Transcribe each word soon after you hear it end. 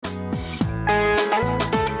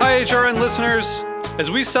HRN listeners.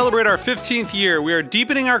 As we celebrate our 15th year, we are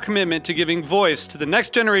deepening our commitment to giving voice to the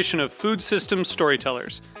next generation of food systems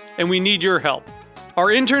storytellers, and we need your help. Our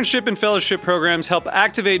internship and fellowship programs help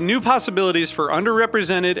activate new possibilities for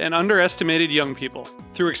underrepresented and underestimated young people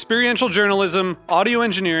through experiential journalism, audio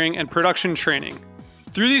engineering, and production training.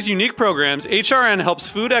 Through these unique programs, HRN helps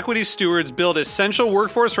food equity stewards build essential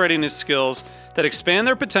workforce readiness skills that expand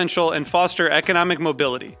their potential and foster economic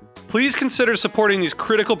mobility. Please consider supporting these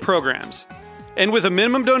critical programs. And with a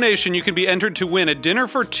minimum donation, you can be entered to win a dinner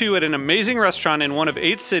for two at an amazing restaurant in one of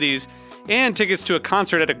 8 cities and tickets to a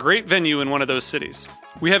concert at a great venue in one of those cities.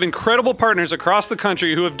 We have incredible partners across the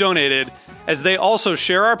country who have donated, as they also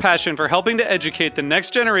share our passion for helping to educate the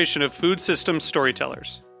next generation of food systems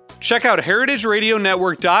storytellers. Check out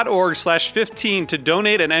heritageradionetwork.org/15 to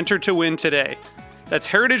donate and enter to win today. That's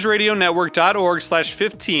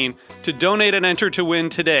heritageradionetwork.org/15 to donate and enter to win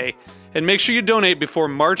today. And make sure you donate before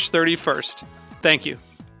March 31st. Thank you.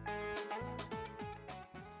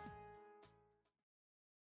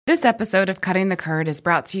 This episode of Cutting the Curd is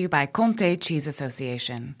brought to you by Comté Cheese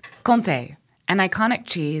Association. Comté, an iconic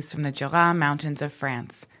cheese from the Jura Mountains of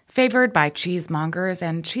France, favored by cheesemongers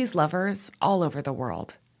and cheese lovers all over the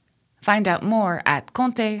world. Find out more at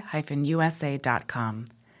comte-usa.com.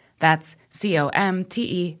 That's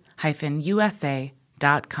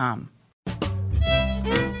COMTE-USA.com.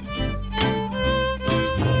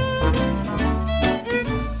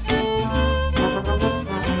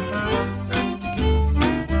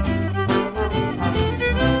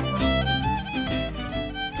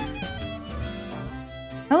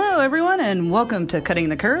 Hello, everyone, and welcome to Cutting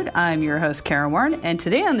the Curd. I'm your host, Karen Warren, and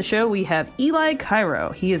today on the show we have Eli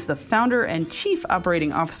Cairo. He is the founder and chief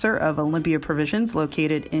operating officer of Olympia Provisions,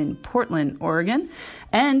 located in Portland, Oregon.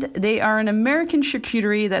 And they are an American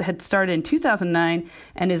charcuterie that had started in 2009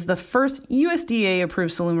 and is the first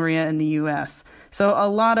USDA-approved salumeria in the U.S. So a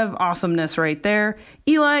lot of awesomeness right there.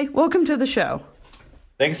 Eli, welcome to the show.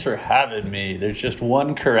 Thanks for having me. There's just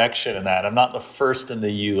one correction in that. I'm not the first in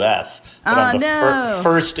the U.S., but I'm the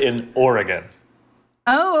first in Oregon.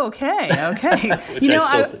 Oh, okay.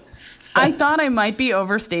 I thought I might be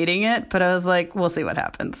overstating it, but I was like, we'll see what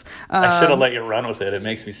happens. I should have let you run with it. It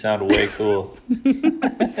makes me sound way cool.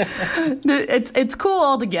 It's cool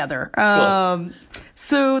altogether. Cool.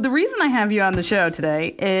 So the reason I have you on the show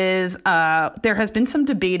today is there has been some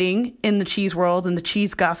debating in the cheese world and the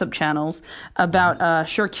cheese gossip channels about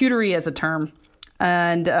charcuterie as a term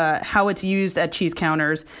and how it's used at cheese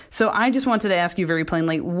counters. So I just wanted to ask you very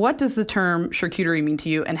plainly, what does the term charcuterie mean to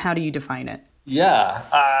you and how do you define it? Yeah,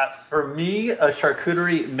 for me, a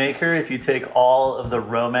charcuterie maker, if you take all of the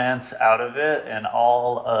romance out of it and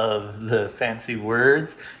all of the fancy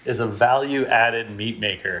words, is a value-added meat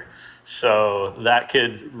maker. So that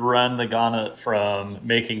could run the gamut from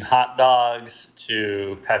making hot dogs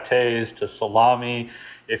to pâtés to salami.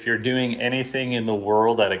 If you're doing anything in the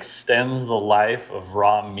world that extends the life of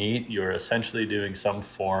raw meat, you're essentially doing some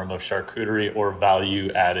form of charcuterie or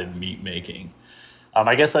value-added meat making.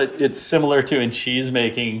 I guess it's similar to in cheese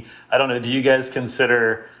making. I don't know, do you guys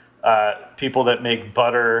consider people that make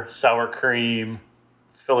butter, sour cream,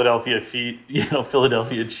 Philadelphia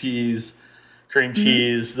cheese, cream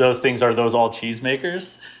cheese, those things, are those all cheese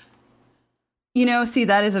makers? See,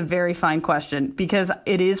 that is a very fine question because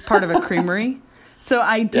it is part of a creamery. So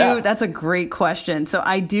I do, that's a great question. So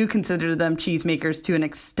I do consider them cheese makers to an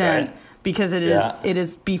extent because it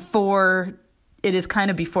is before, it is kind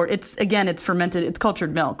of before, it's fermented, it's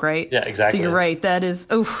cultured milk, right? Yeah, exactly. So you're right. That is,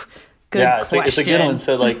 good question. It's a good one.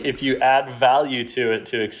 So like if you add value to it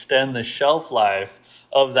to extend the shelf life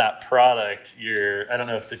of that product, I don't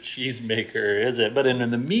know if the cheese maker is it, but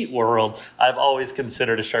in the meat world, I've always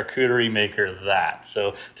considered a charcuterie maker that.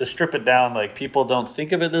 So to strip it down, like people don't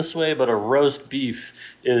think of it this way, but a roast beef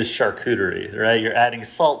is charcuterie, right? You're adding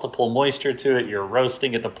salt to pull moisture to it. You're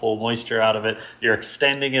roasting it to pull moisture out of it. You're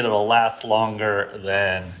extending it. It'll last longer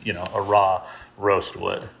than, a raw roast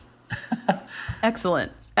would.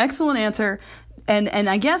 Excellent answer. And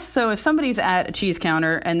I guess, so if somebody's at a cheese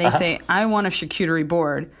counter and they say, I want a charcuterie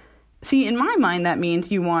board, see, in my mind, that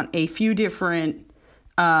means you want a few different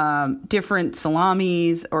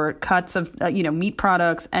salamis or cuts of, meat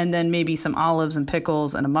products, and then maybe some olives and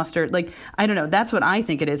pickles and a mustard. Like, I don't know. That's what I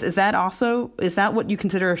think it is. Is that what you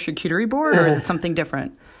consider a charcuterie board, or is it something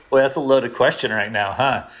different? Well, that's a loaded question right now,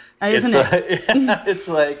 huh? Isn't it? It's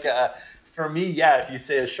like, For me, yeah, if you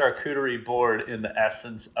say a charcuterie board in the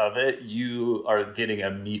essence of it, you are getting a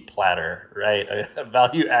meat platter, right? A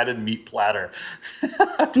value-added meat platter,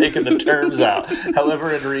 taking the terms out.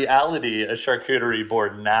 However, in reality, a charcuterie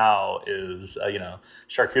board now is,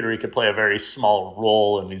 charcuterie could play a very small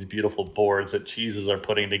role in these beautiful boards that cheeses are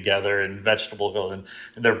putting together and vegetable, and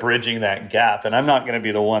they're bridging that gap. And I'm not going to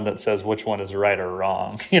be the one that says which one is right or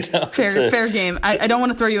wrong. Fair game. I don't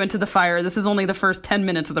want to throw you into the fire. This is only the first 10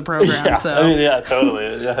 minutes of the program. Yeah, So. I mean, yeah,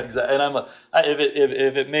 totally. Yeah, exactly. And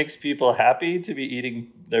if it makes people happy to be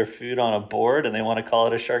eating their food on a board and they want to call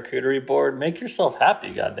it a charcuterie board, make yourself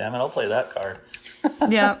happy. God damn it, I'll play that card.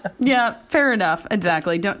 Yeah, fair enough.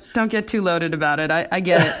 Exactly. Don't get too loaded about it. I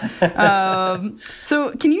get it.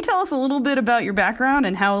 So can you tell us a little bit about your background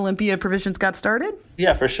and how Olympia Provisions got started?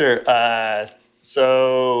 Yeah, for sure.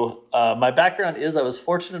 So my background is I was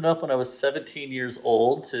fortunate enough when I was 17 years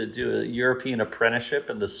old to do a European apprenticeship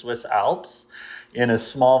in the Swiss Alps in a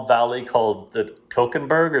small valley called the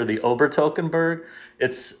Toggenburg or the Obertoggenburg.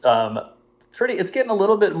 It's it's getting a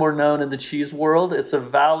little bit more known in the cheese world. It's a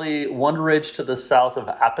valley, one ridge to the south of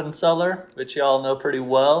Appenzeller, which you all know pretty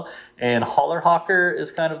well. And Hollerhocker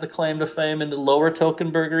is kind of the claim to fame in the lower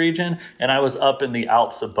Toggenburg region. And I was up in the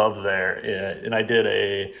Alps above there. And I did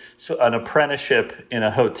an apprenticeship in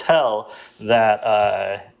a hotel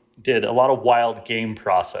that did a lot of wild game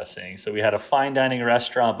processing. So we had a fine dining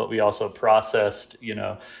restaurant, but we also processed,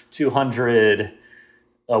 200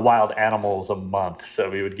 wild animals a month. So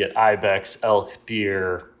we would get ibex, elk,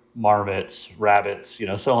 deer, marmots, rabbits,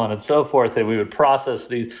 so on and so forth. And we would process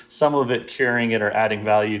these, some of it curing it or adding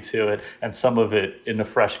value to it, and some of it in the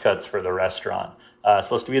fresh cuts for the restaurant.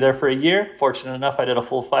 Supposed to be there for a year. Fortunate enough, I did a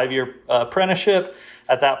full 5-year apprenticeship.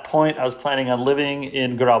 At that point, I was planning on living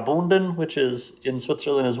in Graubünden, which is in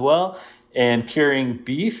Switzerland as well, and curing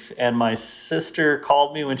beef. And my sister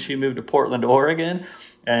called me when she moved to Portland, Oregon,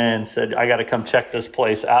 and said, I got to come check this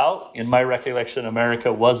place out. In my recollection,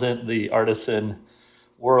 America wasn't the artisan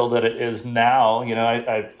world that it is now.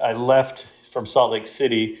 I left from Salt Lake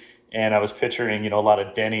City and I was picturing, a lot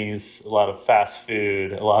of Denny's, a lot of fast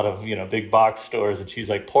food, a lot of, big box stores. And she's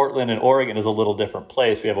like, Portland and Oregon is a little different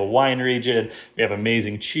place. We have a wine region, we have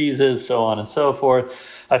amazing cheeses, so on and so forth.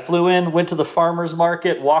 I flew in, went to the farmer's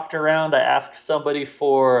market, walked around. I asked somebody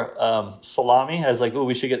for salami. I was like, "Ooh,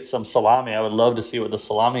 we should get some salami. I would love to see what the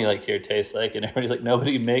salami here tastes like." And everybody's like,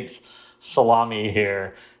 "Nobody makes salami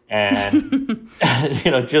here." And,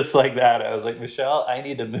 just like that, I was like, Michelle, I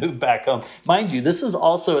need to move back home. Mind you, this is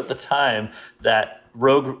also at the time that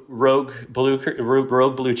Rogue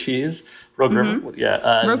Blue Cheese, Rogue Creamery,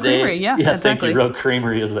 exactly. Thank you. Rogue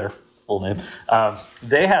Creamery is their full name.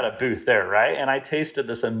 They had a booth there, right? And I tasted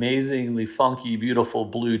this amazingly funky, beautiful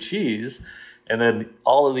blue cheese, and then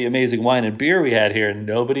all of the amazing wine and beer we had here, and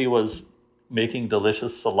nobody was making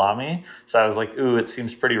delicious salami. So I was like, ooh, it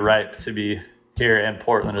seems pretty ripe to be here, and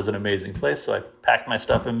Portland is an amazing place. So I packed my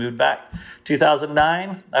stuff and moved back.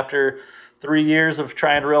 2009, after 3 years of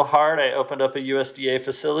trying real hard, I opened up a USDA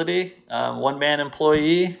facility, one-man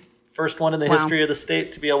employee, first one in the history of the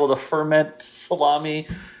state to be able to ferment salami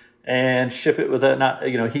and ship it with not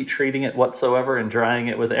heat treating it whatsoever and drying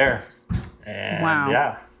it with air. And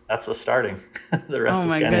yeah, that's the starting. The rest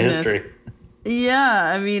is kind of history. Yeah,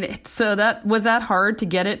 I mean, so was that hard to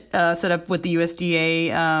get it set up with the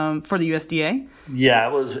USDA for the USDA?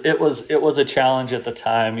 Yeah, it was a challenge at the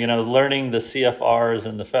time. Learning the CFRs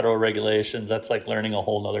and the federal regulations, that's like learning a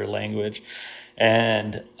whole nother language,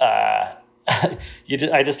 and I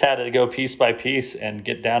just had to go piece by piece and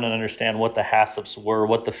get down and understand what the HACCPs were,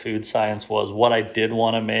 what the food science was, what I did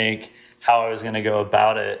want to make, how I was going to go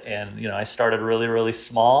about it. And, I started really, really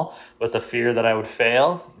small with the fear that I would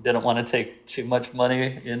fail. Didn't want to take too much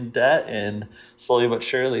money in debt, and slowly but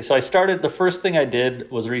surely. So the first thing I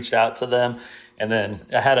did was reach out to them. And then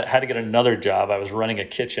I had to get another job. I was running a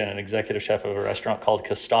kitchen, an executive chef of a restaurant called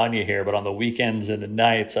Castagna here. But on the weekends and the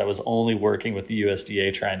nights, I was only working with the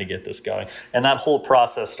USDA trying to get this going. And that whole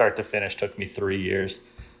process, start to finish, took me 3 years.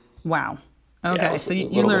 Wow. Okay, so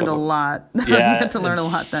you learned a lot. Yeah, you had to learn a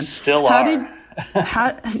lot then. Still I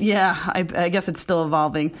guess it's still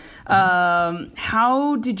evolving.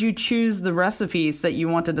 How did you choose the recipes that you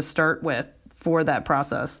wanted to start with for that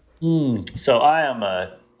process? So I'm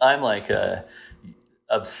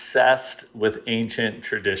obsessed with ancient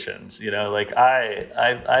traditions.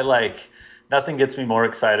 I like, nothing gets me more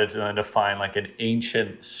excited than to find an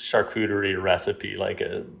ancient charcuterie recipe,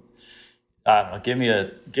 give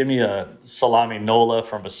me a salami nola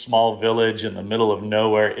from a small village in the middle of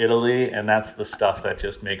nowhere, Italy, and that's the stuff that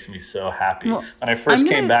just makes me so happy. Well, when I first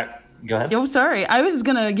came back, Go ahead. Oh, sorry. I was just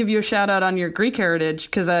going to give you a shout out on your Greek heritage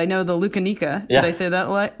because I know the Lukanika. Yeah. Did I say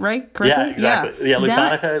that right? Correctly? Yeah, exactly. Yeah,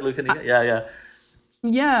 Lukanika. Yeah.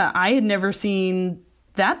 Yeah, I had never seen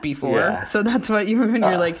that before. Yeah. So that's what you're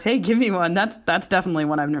like, hey, give me one. That's definitely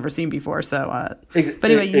one I've never seen before. So, but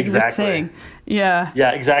anyway, you were saying, yeah.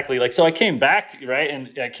 Yeah, exactly. Like, so I came back, right?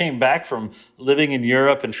 And I came back from living in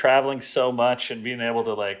Europe and traveling so much and being able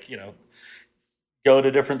to, like, go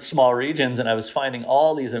to different small regions, and I was finding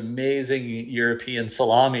all these amazing European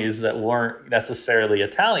salamis that weren't necessarily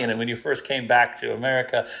Italian. And when you first came back to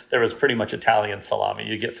America, there was pretty much Italian salami.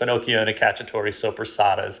 You get Finocchio and Cacciatore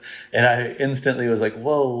soppressatas. And I instantly was like,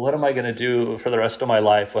 whoa, what am I going to do for the rest of my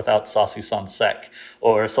life without saucisson sec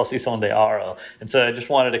or saucisson de aro? And so I just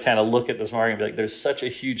wanted to kind of look at this market and be like, there's such a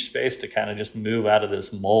huge space to kind of just move out of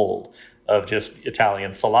this mold of just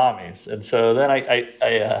Italian salamis. And so then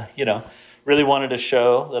I really wanted to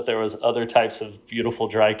show that there was other types of beautiful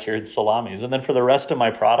dry cured salamis. And then for the rest of my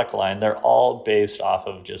product line, they're all based off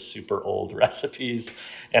of just super old recipes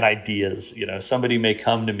and ideas. Somebody may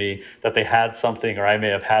come to me that they had something, or I may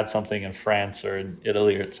have had something in France or in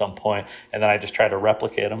Italy or at some point, and then I just try to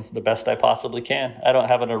replicate them the best I possibly can. I don't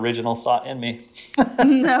have an original thought in me.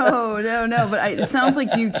 No. But it sounds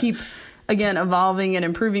like you keep, again, evolving and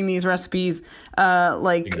improving these recipes,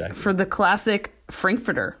 exactly. For the classic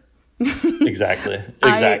Frankfurter. Exactly.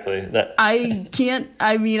 I'm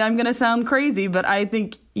going to sound crazy, but I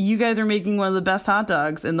think you guys are making one of the best hot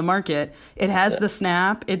dogs in the market. It has the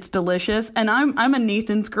snap. It's delicious. And I'm a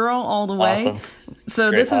Nathan's girl all the way. Awesome. So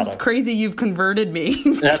Great this is crazy. You've converted me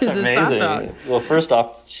That's to this amazing. hot dog. Well, first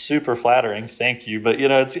off, super flattering. Thank you. But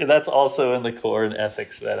that's also in the core and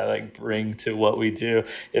ethics that I bring to what we do.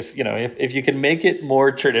 If you can make it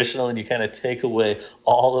more traditional and you kind of take away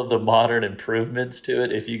all of the modern improvements to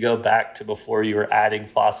it, if you go back to before you were adding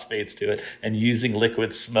phosphates to it and using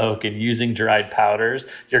liquid smoke and using dried powders,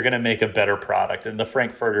 you're going to make a better product. And the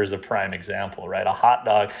Frankfurter is a prime example, right? A hot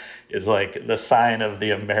dog is like the sign of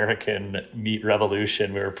the American meat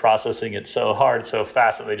revolution. We were processing it so hard, so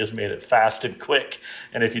fast that they just made it fast and quick.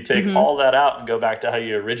 And if you take all that out and go back to how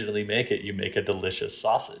you originally make it, you make a delicious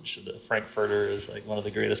sausage. The Frankfurter is like one of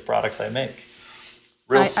the greatest products I make.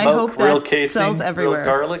 Real smoke, I hope that real casing, sells everywhere.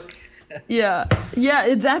 real garlic. Yeah,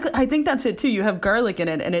 exactly. I think that's it too. You have garlic in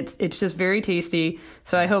it, and it's just very tasty.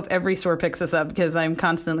 So I hope every store picks this up because I'm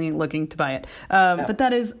constantly looking to buy it. But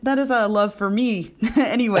that is a love for me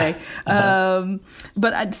anyway. So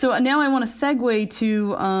now I want to segue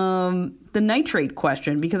to the nitrate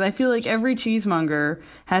question, because I feel like every cheesemonger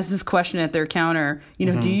has this question at their counter.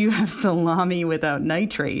 Do you have salami without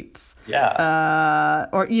nitrates? Yeah.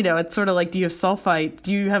 Or it's sort of like, do you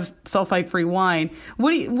have sulfite-free wine?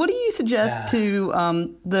 What do you suggest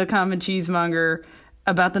to the common cheesemonger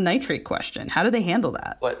about the nitrate question? How do they handle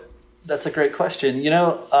that? That's a great question.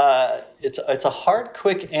 It's a hard,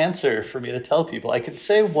 quick answer for me to tell people. I can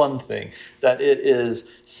say one thing, that it is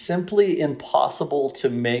simply impossible to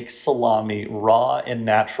make salami raw and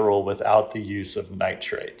natural without the use of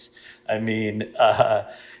nitrates. I mean,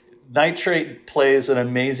 nitrate plays an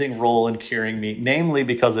amazing role in curing meat, namely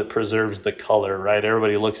because it preserves the color, right?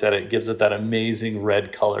 Everybody looks at it, gives it that amazing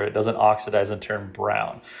red color. It doesn't oxidize and turn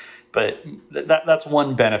brown. But that's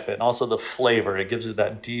one benefit. And also the flavor. It gives it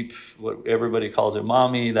that deep, what everybody calls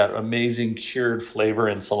umami, that amazing cured flavor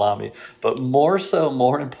in salami. But more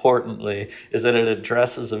importantly, is that it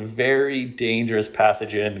addresses a very dangerous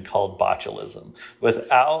pathogen called botulism.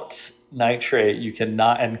 Without nitrate, you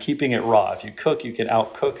cannot, and keeping it raw. If you cook, you can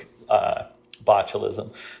outcook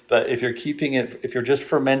botulism. But if you're just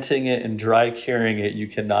fermenting it and dry curing it, you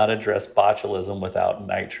cannot address botulism without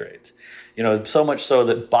nitrate. So much so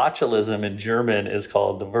that botulism in German is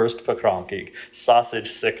called the Wurstverkrankung, sausage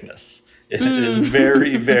sickness. It is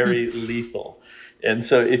very, very lethal. And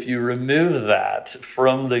so if you remove that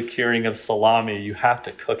from the curing of salami, you have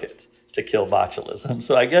to cook it to kill botulism.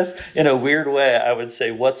 So I guess in a weird way, I would say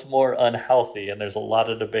what's more unhealthy, and there's a lot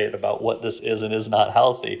of debate about what this is and is not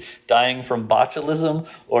healthy, dying from botulism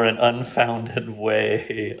or an unfounded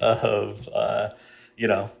way of,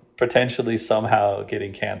 potentially somehow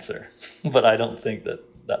getting cancer. But I don't think that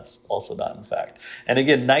that's also not in fact. And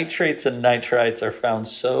again, nitrates and nitrites are found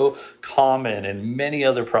so common in many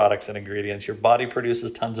other products and ingredients. Your body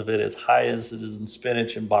produces tons of it, as high as it is in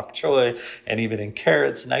spinach and bok choy, and even in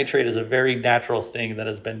carrots. Nitrate is a very natural thing that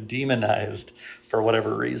has been demonized for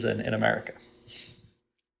whatever reason in America.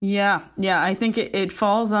 Yeah, I think it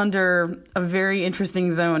falls under a very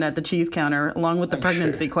interesting zone at the cheese counter, along with the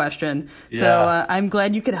pregnancy question. Yeah. So I'm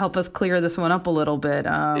glad you could help us clear this one up a little bit.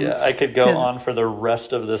 I could go on for the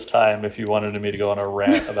rest of this time if you wanted me to go on a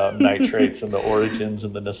rant about nitrates and the origins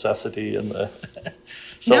and the necessity and the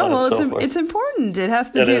it's important. It has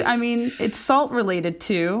to do. I mean, it's salt related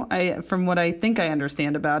too. From what I think I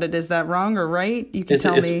understand about it, is that wrong or right? You can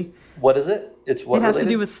tell me. What is it? It's what it has related?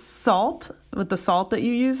 To do with salt, with the salt that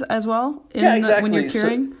you use as well. Exactly. When you're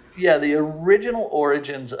curing. The original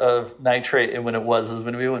origins of nitrate and when it was is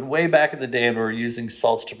when we went way back in the day and we were using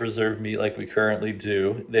salts to preserve meat like we currently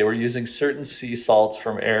do. They were using certain sea salts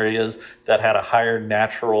from areas that had a higher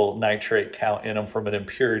natural nitrate count in them from an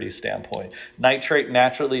impurity standpoint. Nitrate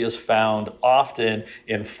naturally is found often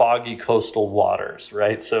in foggy coastal waters,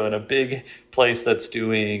 right? So in a big place that's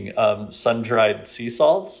doing sun-dried sea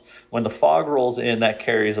salts, when the fog rolls in, that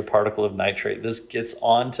carries a particle of nitrate. This gets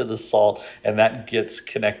onto the salt and that gets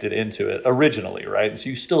connected into it originally, right? So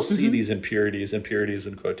you still see these impurities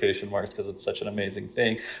in quotation marks because it's such an amazing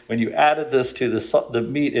thing. When you added this to the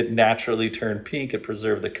meat, it naturally turned pink. It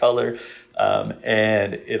preserved the color,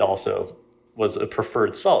 and it also was a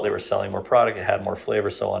preferred salt. They were selling more product. It had more flavor,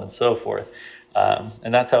 so on and so forth.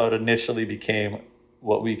 And that's how it initially became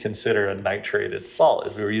what we consider a nitrated salt,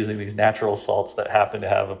 is we were using these natural salts that happen to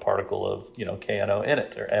have a particle of, KNO in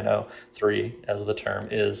it, or NO3 as the term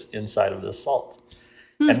is inside of this salt.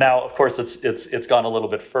 And now, of course, it's gone a little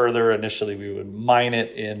bit further. Initially, we would mine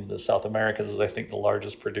it in the South Americas as I think the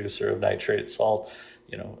largest producer of nitrate salt,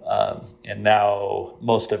 and now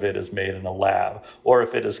most of it is made in a lab. Or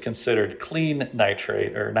if it is considered clean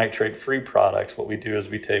nitrate or nitrate-free products, what we do is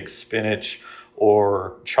we take spinach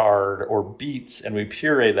or chard or beets and we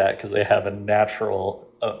puree that because they have a natural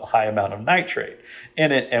high amount of nitrate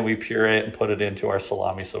in it, and we puree it and put it into our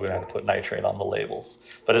salami so we don't have to put nitrate on the labels.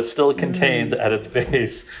 But it still contains at its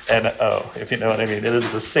base NO, if you know what I mean. It is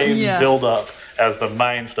the same buildup as the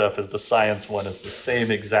mine stuff as the science one. Is the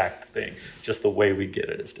same exact thing, just the way we get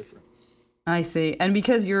it is different. I see. And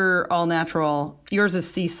because you're all natural, yours is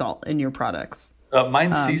sea salt in your products.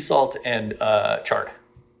 Mine's sea salt and chard.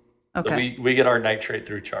 Okay. So we get our nitrate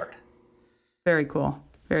through chard. Very cool.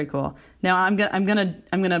 Very cool. Now I'm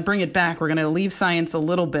gonna bring it back. We're gonna leave science a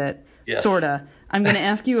little bit, sorta. I'm gonna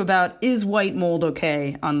ask you about, is white mold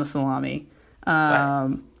okay on the salami?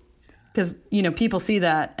 Because people see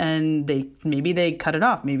that and they cut it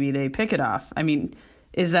off, maybe they pick it off. I mean,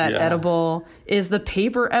 is that edible? Is the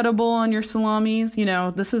paper edible on your salamis?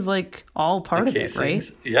 This is like all part of it, right?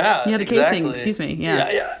 Yeah, the casing. Excuse me.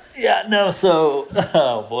 Yeah. No, so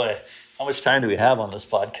oh boy. How much time do we have on this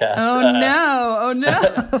podcast? Oh no!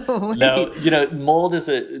 No,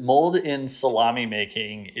 mold in salami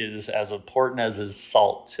making is as important as is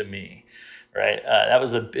salt to me, right? That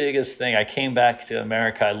was the biggest thing. I came back to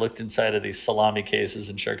America. I looked inside of these salami cases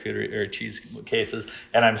and charcuterie or cheese cases,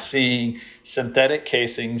 and I'm seeing synthetic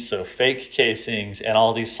casings, so fake casings, and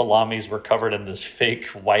all these salamis were covered in this fake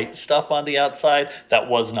white stuff on the outside that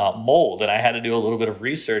was not mold. And I had to do a little bit of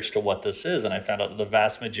research to what this is, and I found out that the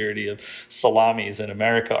vast majority of salamis in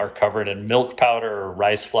America are covered in milk powder or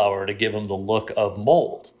rice flour to give them the look of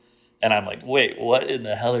mold. And I'm like, wait, what in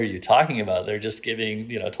the hell are you talking about? They're just giving,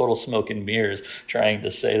 total smoke and mirrors, trying to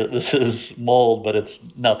say that this is mold, but it's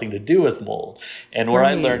nothing to do with mold. And where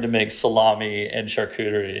I learned to make salami and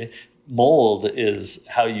charcuterie, mold is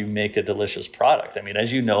how you make a delicious product. I mean,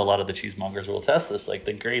 as you know, a lot of the cheesemongers will test this. Like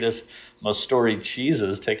the greatest, most storied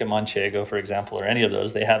cheeses, take a Manchego, for example, or any of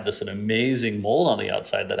those, they have an amazing mold on the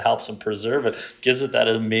outside that helps them preserve it, gives it that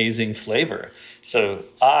amazing flavor. So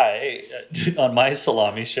I, on my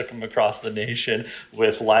salami, ship them across the nation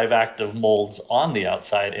with live active molds on the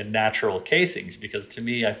outside in natural casings, because to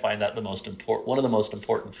me, I find that one of the most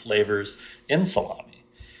important flavors in salami.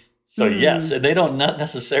 So yes, and they don't not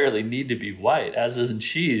necessarily need to be white, as is in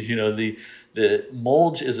cheese. The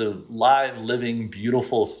mold is a live, living,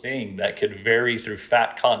 beautiful thing that could vary through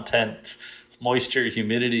fat content, moisture,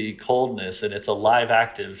 humidity, coldness, and it's a live,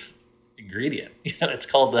 active ingredient. It's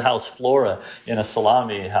called the house flora in a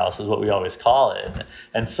salami house is what we always call it.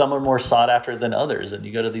 And some are more sought after than others. And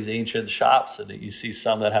you go to these ancient shops and you see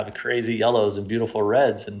some that have crazy yellows and beautiful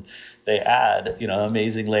reds, and they add, an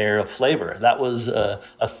amazing layer of flavor. That was a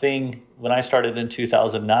thing when I started in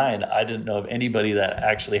 2009. I didn't know of anybody that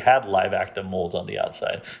actually had live active molds on the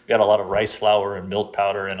outside. We had a lot of rice flour and milk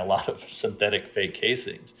powder and a lot of synthetic fake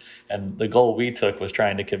casings. And the goal we took was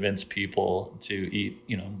trying to convince people to eat,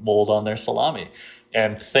 mold on their salami.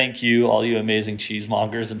 And thank you, all you amazing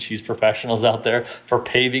cheesemongers and cheese professionals out there, for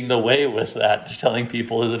paving the way with that, telling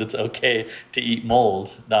people that it's okay to eat mold,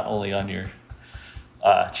 not only on your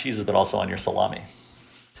cheeses, but also on your salami.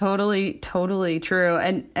 Totally, totally true.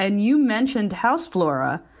 And you mentioned house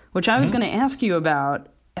flora, which I was going to ask you about.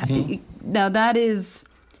 Now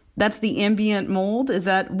that's the ambient mold.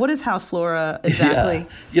 What is house flora exactly?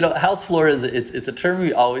 Yeah. House flora it's a term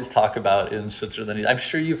we always talk about in Switzerland. I'm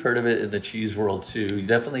sure you've heard of it in the cheese world too. You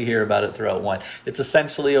definitely hear about it throughout wine. It's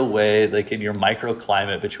essentially a way, like in your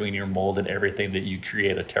microclimate between your mold and everything, that you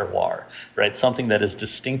create a terroir, right? Something that is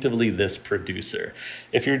distinctively this producer.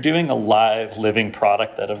 If you're doing a live living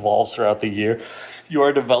product that evolves throughout the year, you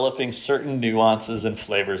are developing certain nuances and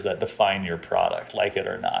flavors that define your product, like it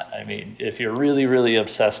or not. I mean, if you're really, really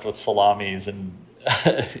obsessed with salamis and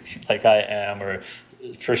like I am, or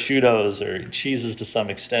prosciuttos or cheeses to some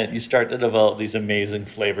extent, you start to develop these amazing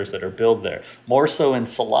flavors that are built there. More so in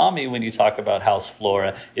salami, when you talk about house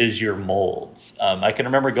flora, is your molds. I can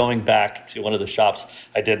remember going back to one of the shops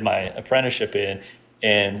I did my apprenticeship in,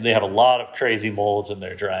 and they have a lot of crazy molds in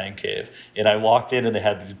their drying cave. And I walked in and they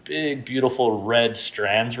had these big, beautiful red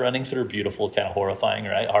strands running through, beautiful, kind of horrifying,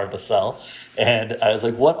 right? Hard to sell. And I was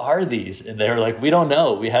like, what are these? And they were like, we don't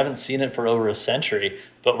know. We haven't seen it for over a century,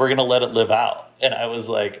 but we're going to let it live out. And I was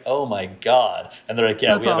like, oh my God. And they're like,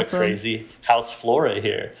 yeah, That's we have awesome. a crazy house flora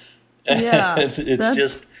here. Yeah, And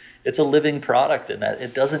it's a living product, and that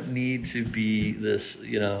it doesn't need to be this,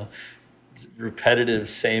 repetitive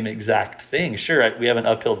same exact thing. Sure, we have an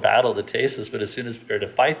uphill battle to taste this, to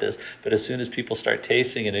fight this, but as soon as people start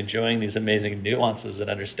tasting and enjoying these amazing nuances and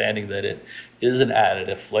understanding that it is an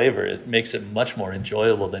additive flavor, it makes it much more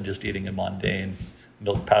enjoyable than just eating a mundane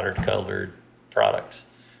milk powdered colored product.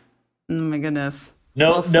 Oh my goodness.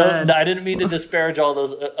 No, I didn't mean to disparage all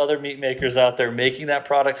those other meat makers out there making that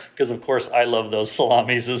product, because of course I love those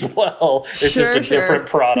salamis as well. It's just a different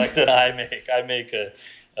product that I make. I make a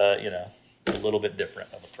little bit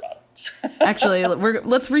different of a product. Actually,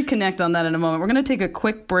 let's reconnect on that in a moment. We're going to take a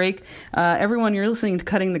quick break. Everyone, you're listening to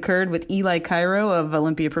Cutting the Curd with Eli Cairo of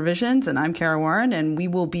Olympia Provisions, and I'm Kara Warren, and we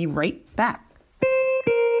will be right back.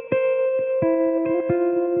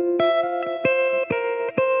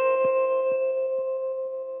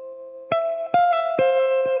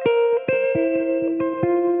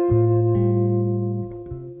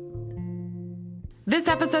 This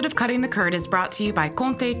episode of Cutting the Curd is brought to you by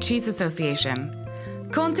Comté Cheese Association.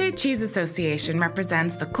 Comté Cheese Association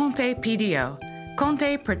represents the Comté PDO,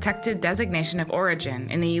 Comté Protected Designation of Origin,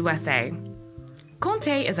 in the USA.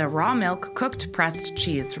 Comté is a raw milk cooked pressed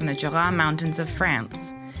cheese from the Jura Mountains of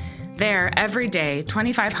France. There, every day,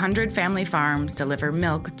 2,500 family farms deliver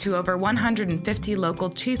milk to over 150 local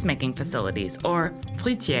cheesemaking facilities, or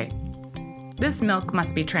fruitiers. This milk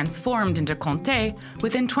must be transformed into Comté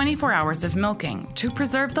within 24 hours of milking to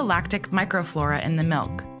preserve the lactic microflora in the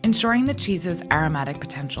milk, ensuring the cheese's aromatic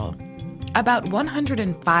potential. About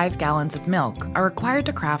 105 gallons of milk are required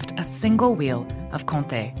to craft a single wheel of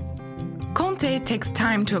Comté. Comté takes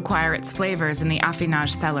time to acquire its flavors in the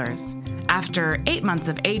affinage cellars. After 8 months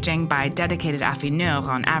of aging by dedicated affineurs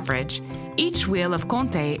on average, each wheel of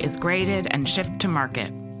Comté is graded and shipped to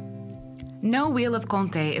market. No wheel of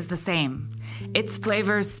Comté is the same. Its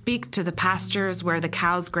flavors speak to the pastures where the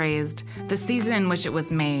cows grazed, the season in which it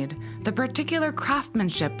was made, the particular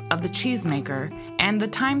craftsmanship of the cheesemaker, and the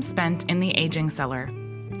time spent in the aging cellar.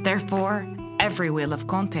 Therefore, every wheel of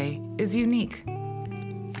Comté is unique.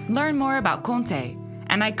 Learn more about Comté,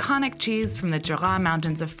 an iconic cheese from the Jura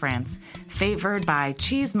Mountains of France, favored by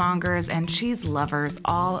cheesemongers and cheese lovers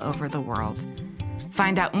all over the world.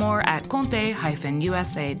 Find out more at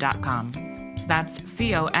comte-usa.com. That's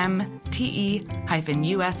comte-usa.com.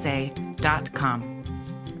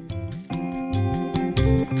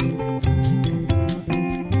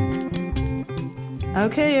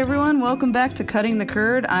 Okay, everyone, welcome back to Cutting the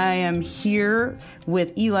Curd. I am here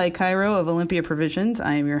with Eli Cairo of Olympia Provisions.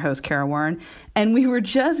 I am your host, Kara Warren, and we were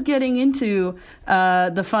just getting into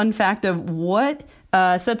the fun fact of what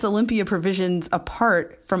sets Olympia Provisions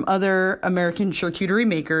apart from other American charcuterie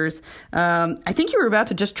makers. I think you were about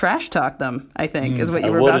to just trash talk them, is what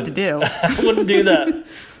you were about to do. I wouldn't do that.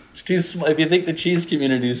 It's too small. If you think the cheese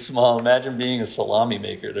community is small, imagine being a salami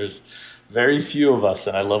maker. There's very few of us,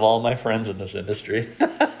 and I love all my friends in this industry.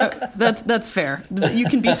 That's fair. You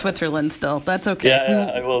can be Switzerland still. That's okay.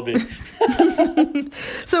 Yeah, I will be.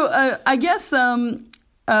 So I guess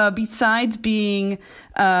besides being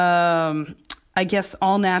all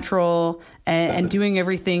natural and doing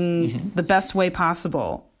everything the best way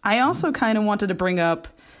possible, I also kind of wanted to bring up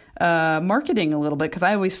marketing a little bit, because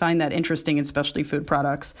I always find that interesting in specialty food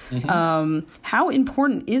products. How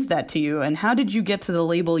important is that to you, and how did you get to the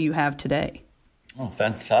label you have today? Oh,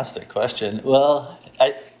 fantastic question. Well,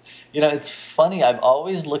 It's funny. I've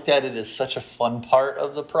always looked at it as such a fun part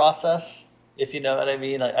of the process, if you know what I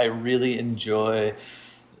mean. I really enjoy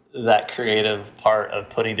that creative part of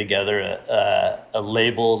putting together a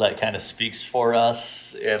label that kind of speaks for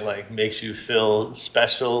us and like makes you feel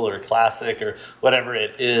special or classic or whatever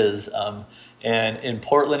it is. And in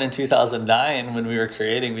Portland in 2009, when we were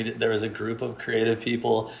creating, there was a group of creative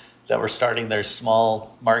people that were starting their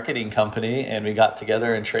small marketing company, and we got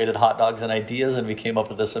together and traded hot dogs and ideas, and we came up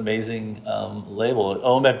with this amazing label.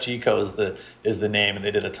 OMFGco is the name, and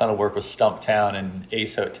they did a ton of work with Stumptown and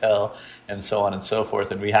Ace Hotel and so on and so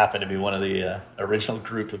forth. And we happened to be one of the original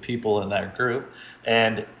group of people in that group.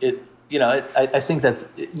 And I think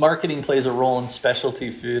marketing plays a role in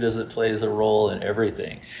specialty food as it plays a role in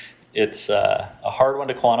everything. It's a hard one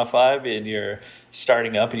to quantify when you're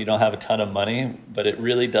starting up and you don't have a ton of money, but it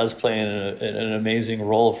really does play an amazing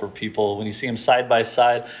role for people. When you see them side by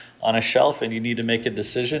side on a shelf and you need to make a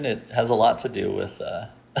decision, it has a lot to do with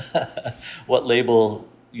what label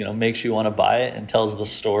makes you want to buy it and tells the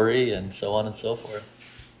story and so on and so forth.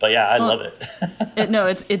 But yeah, I love it.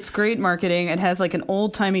 It's great marketing. It has like an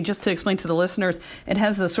old timey, just to explain to the listeners, it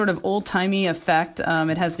has a sort of old timey effect.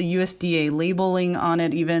 It has the USDA labeling on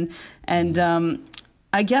it even. And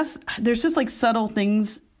I guess there's just like subtle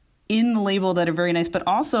things in the label that are very nice. But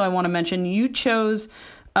also I want to mention you chose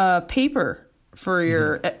paper for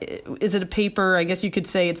your, is it a paper? I guess you could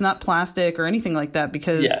say it's not plastic or anything like that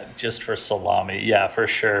because... Yeah, just for salami. Yeah, for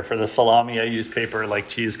sure. For the salami, I use paper like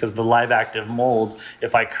cheese because the live active molds,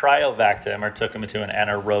 if I cryovac them or took them into an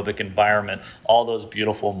anaerobic environment, all those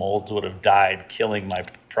beautiful molds would have died, killing my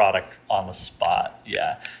product on the spot.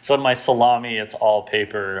 Yeah. So in my salami, it's all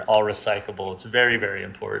paper, all recyclable. It's very, very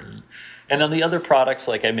important. And on the other products,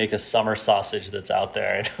 like I make a summer sausage that's out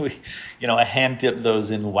there, and I hand dip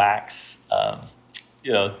those in wax.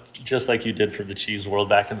 Just like you did for the cheese world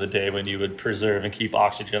back in the day when you would preserve and keep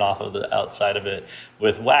oxygen off of the outside of it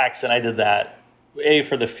with wax. And I did that,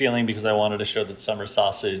 for the feeling, because I wanted to show that summer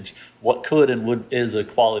sausage, what could and would is a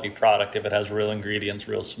quality product if it has real ingredients,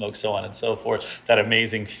 real smoke, so on and so forth, that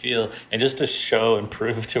amazing feel. And just to show and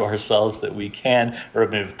prove to ourselves that we can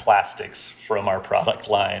remove plastics from our product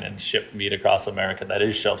line and ship meat across America that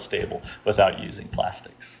is shelf stable without using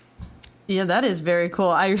plastics. Yeah, that is very cool.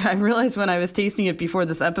 I realized when I was tasting it before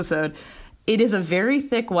this episode, it is a very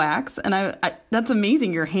thick wax, and I that's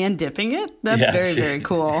amazing. You're hand dipping it. That's very, very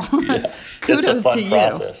cool. Yeah, kudos it's a fun to you.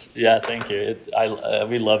 Process. Yeah, thank you.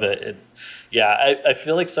 We love it. I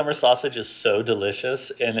feel like summer sausage is so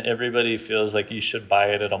delicious, and everybody feels like you should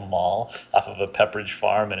buy it at a mall off of a Pepperidge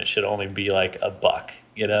Farm, and it should only be like $1.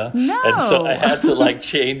 No. And so I had to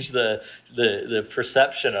change the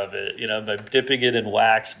perception of it, by dipping it in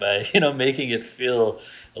wax, by, making it feel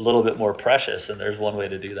a little bit more precious. And there's one way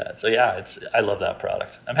to do that. So yeah, I love that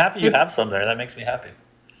product. I'm happy you have some there. That makes me happy.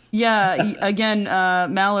 Yeah. Again,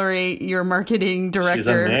 Mallory, your marketing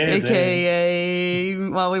director, AKA,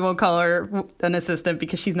 well, we won't call her an assistant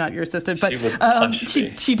because she's not your assistant, but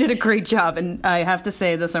she did a great job. And I have to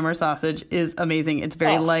say the summer sausage is amazing. It's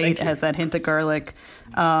very light. It has that hint of garlic.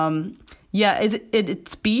 Is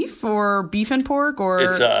it's beef or beef and pork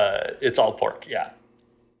or? It's all pork. Yeah.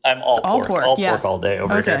 I'm all pork. All pork all day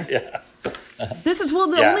over here. Yeah.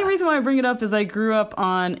 The only reason why I bring it up is I grew up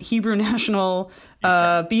on Hebrew National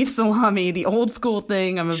beef salami, the old school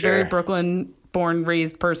thing. I'm a very Brooklyn born,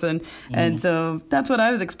 raised person. And so that's what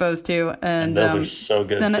I was exposed to. And those are so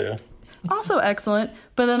good too. Also excellent.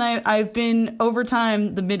 But then I've been, over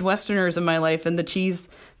time, the Midwesterners in my life and the cheese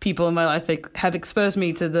people in my life have exposed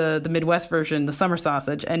me to the Midwest version, the summer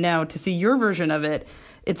sausage. And now to see your version of it,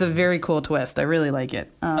 it's a very cool twist. I really like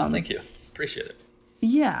it. Thank you. Appreciate it.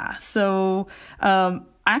 Yeah. So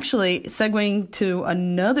actually, segueing to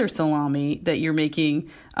another salami that you're making,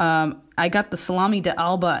 I got the salami de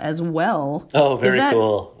Alba as well. Oh, very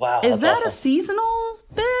cool. Wow. Is that awesome. a seasonal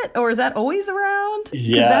bit, or is that always around?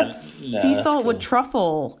 Yeah. That's sea salt with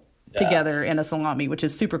truffle together in a salami, which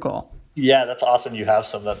is super cool. Yeah, that's awesome. You have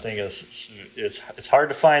some. That thing it's hard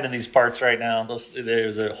to find in these parts right now.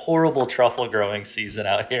 There's a horrible truffle growing season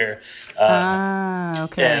out here.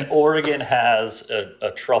 Okay. And Oregon has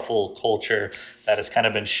a truffle culture that has kind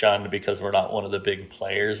of been shunned because we're not one of the big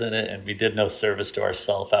players in it, and we did no service to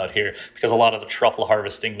ourselves out here because a lot of the truffle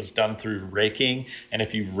harvesting was done through raking. And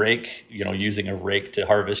if you rake, using a rake to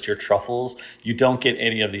harvest your truffles, you don't get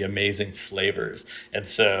any of the amazing flavors. And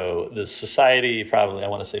so the society, probably I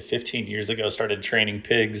want to say 15 years ago, started training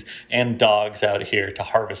pigs and dogs out here to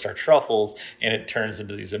harvest our truffles, and it turns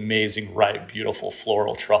into these amazing, ripe, beautiful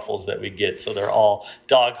floral truffles that we get. So they're all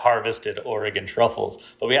dog harvested Oregon truffles.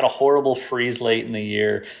 But we had a horrible freeze late in the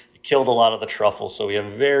year. killed a lot of the truffles, so we have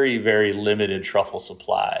very, very limited truffle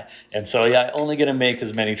supply. And so, yeah, only going to make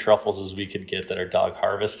as many truffles as we could get that are dog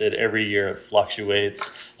harvested. Every year it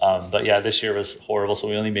fluctuates. But yeah, this year was horrible, so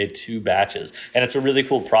we only made 2 batches. And it's a really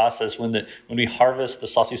cool process when we harvest the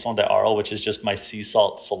saucisson d'Arles, which is just my sea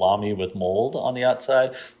salt salami with mold on the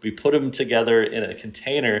outside. We put them together in a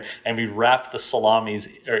container and we wrap the salamis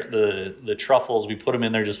or the truffles. We put them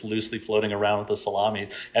in there just loosely floating around with the salamis,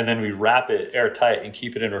 and then we wrap it airtight and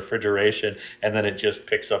keep it in refrigeration. And then it just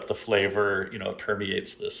picks up the flavor. It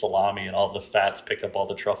permeates the salami, and all the fats pick up all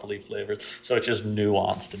the truffly flavors. So it's just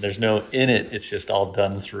nuanced, and there's no in it. It's just all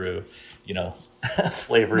done through,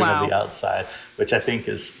 flavoring of the outside, which I think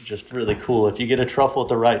is just really cool. If you get a truffle at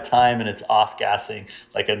the right time and it's off-gassing,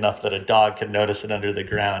 like enough that a dog can notice it under the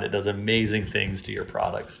ground, it does amazing things to your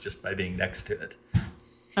products just by being next to it.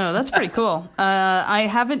 Oh, that's pretty cool. I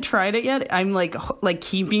haven't tried it yet. I'm like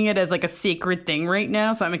keeping it as like a sacred thing right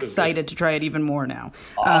now, so I'm excited to try it even more now.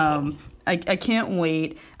 Awesome. I can't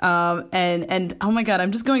wait. And oh my God,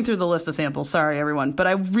 I'm just going through the list of samples. Sorry, everyone. But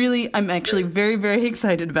I'm actually very, very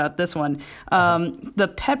excited about this one.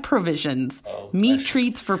 The pet provisions, meat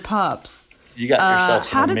treats for pups. You got yourself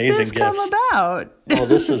some amazing gifts. How did this come about? Well,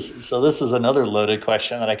 this is another loaded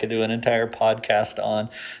question that I could do an entire podcast on.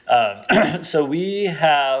 So we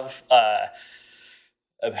have,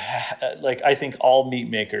 I think all meat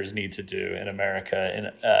makers need to do in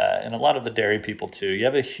America, and a lot of the dairy people too. You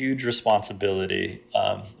have a huge responsibility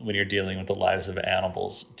when you're dealing with the lives of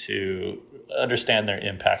animals to understand their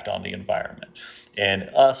impact on the environment. And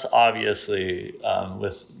us, obviously,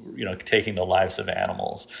 with taking the lives of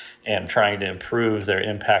animals and trying to improve their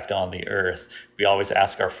impact on the earth, we always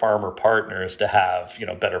ask our farmer partners to have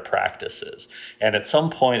better practices. And at some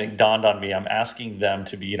point, it dawned on me, I'm asking them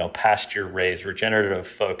to be pasture raised, regenerative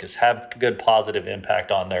focused, have good positive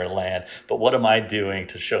impact on their land. But what am I doing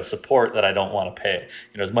to show support that I don't want to pay?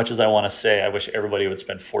 As much as I want to say I wish everybody would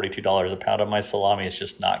spend $42 a pound on my salami, it's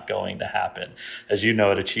just not going to happen. As you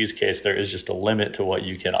know, at a cheese case, there is just a limit to what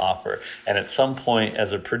you can offer. And at some point,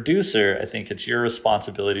 as a producer, I think it's your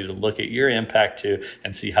responsibility to look at your impact too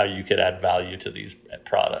and see how you could add value to these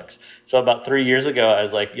products. So about 3 years ago, I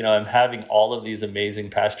was like, I'm having all of these amazing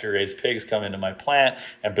pasture-raised pigs come into my plant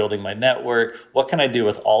and building my network. What can I do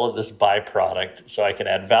with all of this byproduct so I can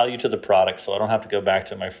add value to the product so I don't have to go back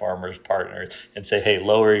to my farmers partners and say, hey,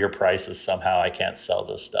 lower your prices somehow. I can't sell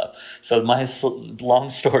this stuff. So my long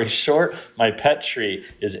story short, my pet treat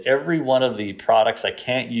is every one of the products I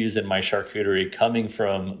can't use in my charcuterie coming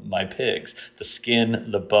from my pigs. The skin,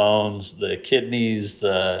 the bones, the kidneys,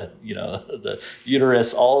 the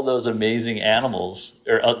uterus, all those amazing animals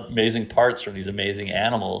or amazing parts from these amazing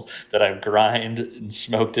animals that I've grind and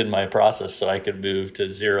smoked in my process so I could move to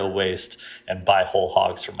zero waste and buy whole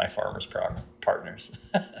hogs from my farmers partners.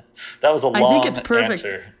 That was a long I think it's perfect.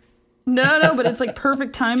 Answer. No, but it's like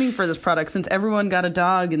perfect timing for this product since everyone got a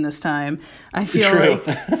dog in this time. I feel like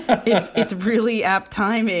it's really apt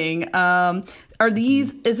timing.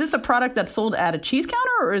 Is this a product that's sold at a cheese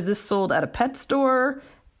counter or is this sold at a pet store?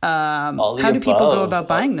 How do people go about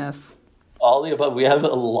buying this? All the above. We have a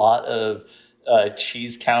lot of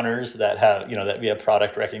cheese counters that have, that we have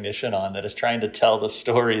product recognition on that is trying to tell the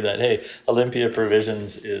story that, hey, Olympia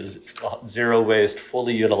Provisions is zero waste,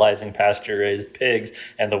 fully utilizing pasture-raised pigs,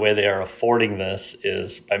 and the way they are affording this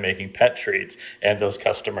is by making pet treats. And those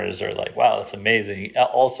customers are like, wow, that's amazing.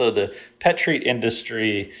 Also, the pet treat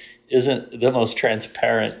industry isn't the most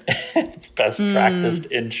transparent, best practiced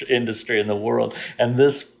industry in the world. And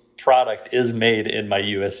this product is made in my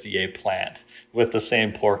USDA plant with the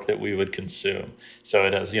same pork that we would consume. So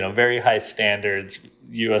it has, very high standards,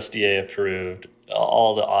 USDA approved,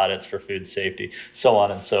 all the audits for food safety, so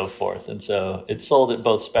on and so forth. And so it's sold at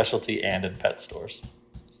both specialty and in pet stores.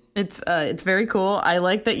 It's very cool. I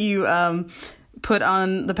like that you put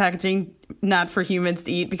on the packaging, not for humans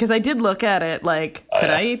to eat, because I did look at it like, could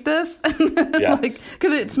I eat this? Yeah.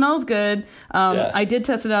 Because it smells good. I did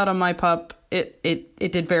test it out on my pup.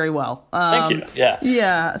 It did very well. Thank you. Yeah.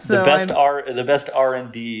 Yeah. So the best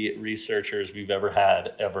R&D researchers we've ever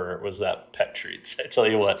had was that pet treats. I tell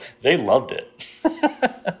you what, they loved it.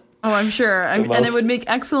 Oh, I'm sure. And it would make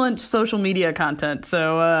excellent social media content.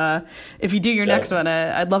 So if you do your next one,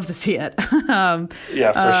 I'd love to see it. For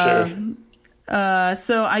sure.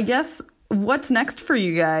 So I guess what's next for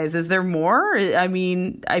you guys? Is there more? I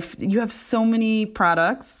mean, you have so many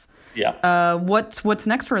products. Yeah. What's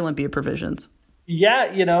next for Olympia Provisions?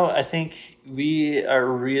 Yeah, I think we are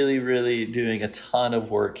really, really doing a ton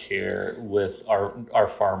of work here with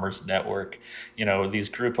our farmers network. These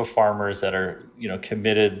group of farmers that are,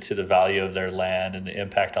 committed to the value of their land and the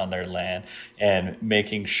impact on their land, and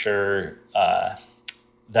making sure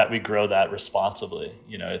that we grow that responsibly.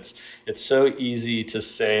 It's so easy to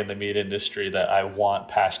say in the meat industry that I want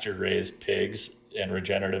pasture raised pigs and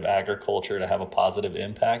regenerative agriculture to have a positive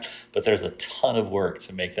impact, but there's a ton of work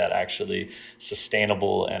to make that actually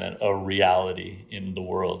sustainable and a reality in the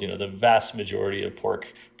world. The vast majority of pork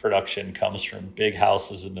production comes from big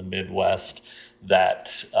houses in the Midwest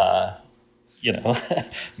that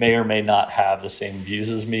may or may not have the same views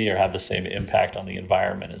as me or have the same impact on the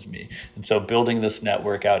environment as me. And so building this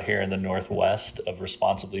network out here in the Northwest of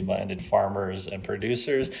responsibly minded farmers and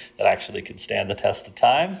producers that actually can stand the test of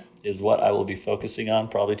time is what I will be focusing on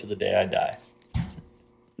probably to the day I die.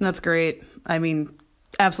 That's great. I mean,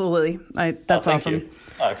 absolutely. That's awesome. You.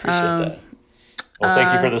 I appreciate that. Well,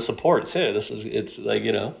 thank you for the support too. It's like,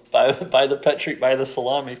 buy the pet treat, buy the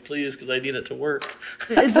salami, please, because I need it to work.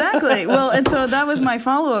 Exactly. Well, and so that was my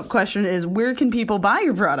follow-up question is, where can people buy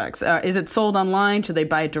your products? Is it sold online? Should they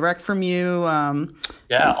buy it direct from you?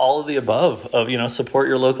 Yeah, all of the above. Support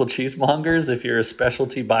your local cheesemongers. If you're a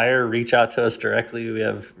specialty buyer, reach out to us directly. We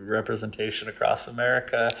have representation across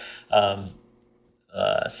America.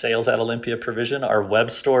 Sales at Olympia Provision, our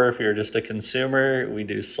web store. If you're just a consumer, we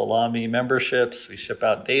do salami memberships. We ship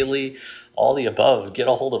out daily. All the above. Get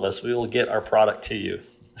a hold of us. We will get our product to you.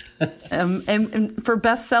 And for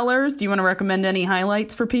best sellers, do you want to recommend any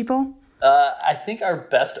highlights for people? I think our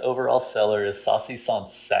best overall seller is saucisson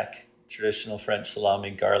sec, traditional French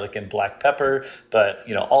salami, garlic, and black pepper. But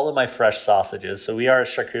all of my fresh sausages. So we are a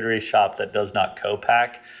charcuterie shop that does not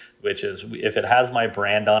co-pack, which is, if it has my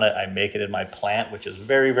brand on it, I make it in my plant, which is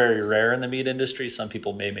very, very rare in the meat industry. Some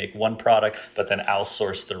people may make one product, but then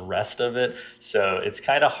outsource the rest of it. So it's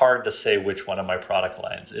kind of hard to say which one of my product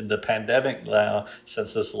lines. In the pandemic now,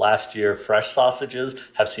 since this last year, fresh sausages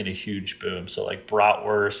have seen a huge boom. So like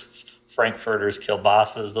bratwursts, frankfurters,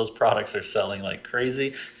 kielbases, those products are selling like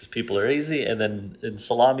crazy because people are easy. And then in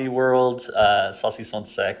salami world, saucisson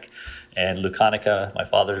sec and lucanica, my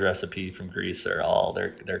father's recipe from Greece,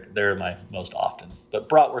 they're my most often. But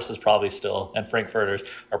bratwurst is probably still, and frankfurters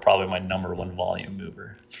are probably my number one volume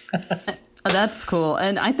mover. That's cool.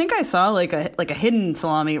 And I think I saw like a hidden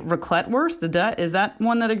salami, raclette wurst. Is that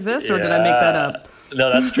one that exists, or did I make that up?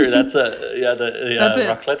 No, that's true. That's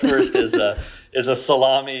raclette wurst is a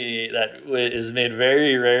salami that is made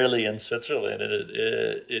very rarely in Switzerland, and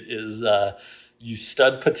it is you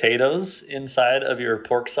stud potatoes inside of your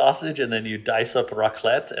pork sausage, and then you dice up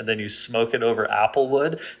raclette, and then you smoke it over apple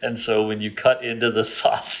wood. And so when you cut into the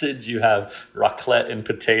sausage, you have raclette and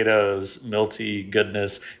potatoes, milty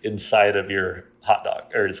goodness inside of your hot dog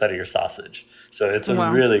or inside of your sausage. So it's a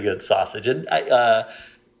really good sausage. And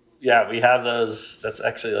we have those. That's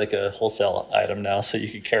actually like a wholesale item now, so you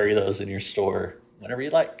can carry those in your store whenever you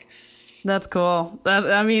like. That's cool.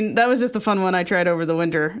 That was just a fun one I tried over the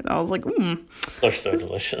winter. I was like, They're so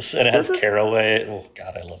delicious. And it has caraway. Oh,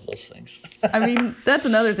 God, I love those things. That's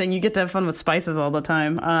another thing. You get to have fun with spices all the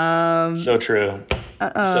time. So true.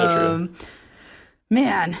 So true.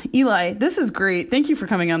 Man, Eli, this is great. Thank you for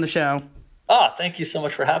coming on the show. Thank you so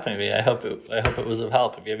much for having me. I hope it was of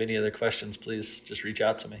help. If you have any other questions, please just reach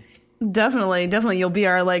out to me. Definitely. You'll be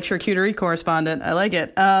our charcuterie correspondent. I like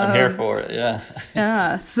it. I'm here for it. Yeah.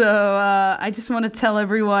 Yeah. So I just want to tell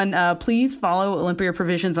everyone, please follow Olympia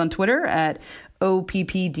Provisions on Twitter at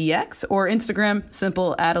OPPDX or Instagram,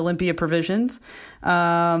 simple at Olympia Provisions.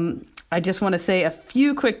 I just want to say a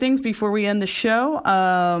few quick things before we end the show.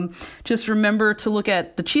 Just remember to look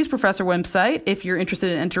at the Cheese Professor website if you're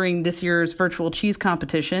interested in entering this year's virtual cheese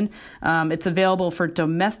competition. It's available for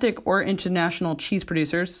domestic or international cheese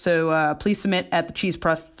producers. So please submit at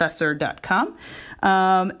thecheeseprofessor.com.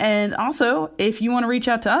 And also, if you want to reach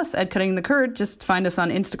out to us at Cutting the Curd, just find us on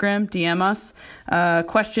Instagram, DM us.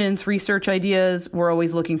 Questions, research ideas. We're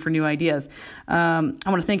always looking for new ideas. I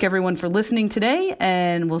want to thank everyone for listening today,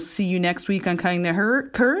 and we'll see you next week on Cutting the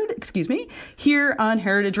Curd, here on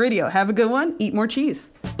Heritage Radio. Have a good one. Eat more cheese.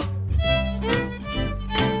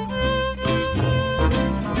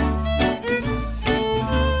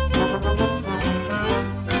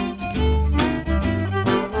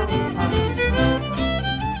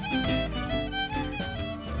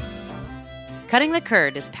 Cutting the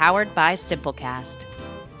Curd is powered by Simplecast.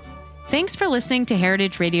 Thanks for listening to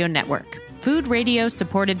Heritage Radio Network, food radio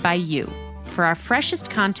supported by you. For our freshest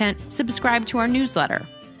content, subscribe to our newsletter.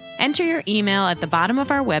 Enter your email at the bottom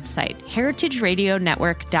of our website,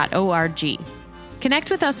 heritageradionetwork.org. Connect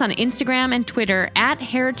with us on Instagram and Twitter at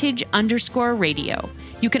heritage_radio.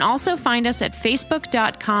 You can also find us at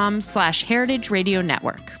facebook.com/Heritage Radio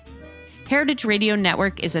Network. Heritage Radio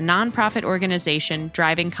Network is a nonprofit organization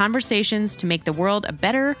driving conversations to make the world a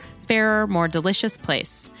better, fairer, more delicious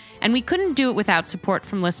place. And we couldn't do it without support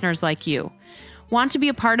from listeners like you. Want to be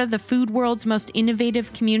a part of the food world's most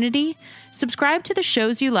innovative community? Subscribe to the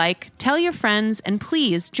shows you like, tell your friends, and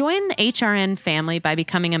please join the HRN family by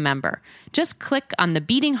becoming a member. Just click on the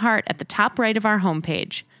beating heart at the top right of our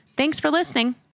homepage. Thanks for listening.